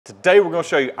Today we're going to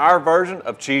show you our version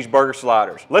of cheeseburger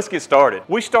sliders. Let's get started.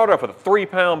 We started off with a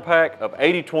 3-pound pack of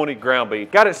 80/20 ground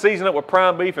beef. Got it seasoned up with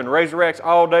prime beef and Razor X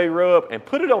all day rub and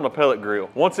put it on the pellet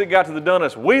grill. Once it got to the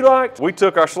doneness we liked, we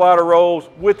took our slider rolls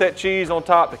with that cheese on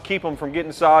top to keep them from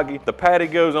getting soggy. The patty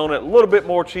goes on it, a little bit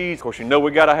more cheese. Of course, you know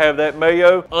we got to have that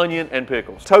mayo, onion, and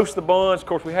pickles. Toast the buns. Of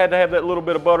course, we had to have that little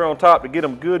bit of butter on top to get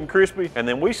them good and crispy. And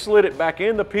then we slid it back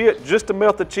in the pit just to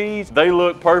melt the cheese. They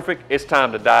look perfect. It's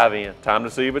time to dive in. Time to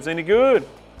see if it's any good.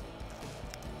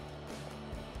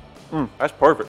 That's perfect.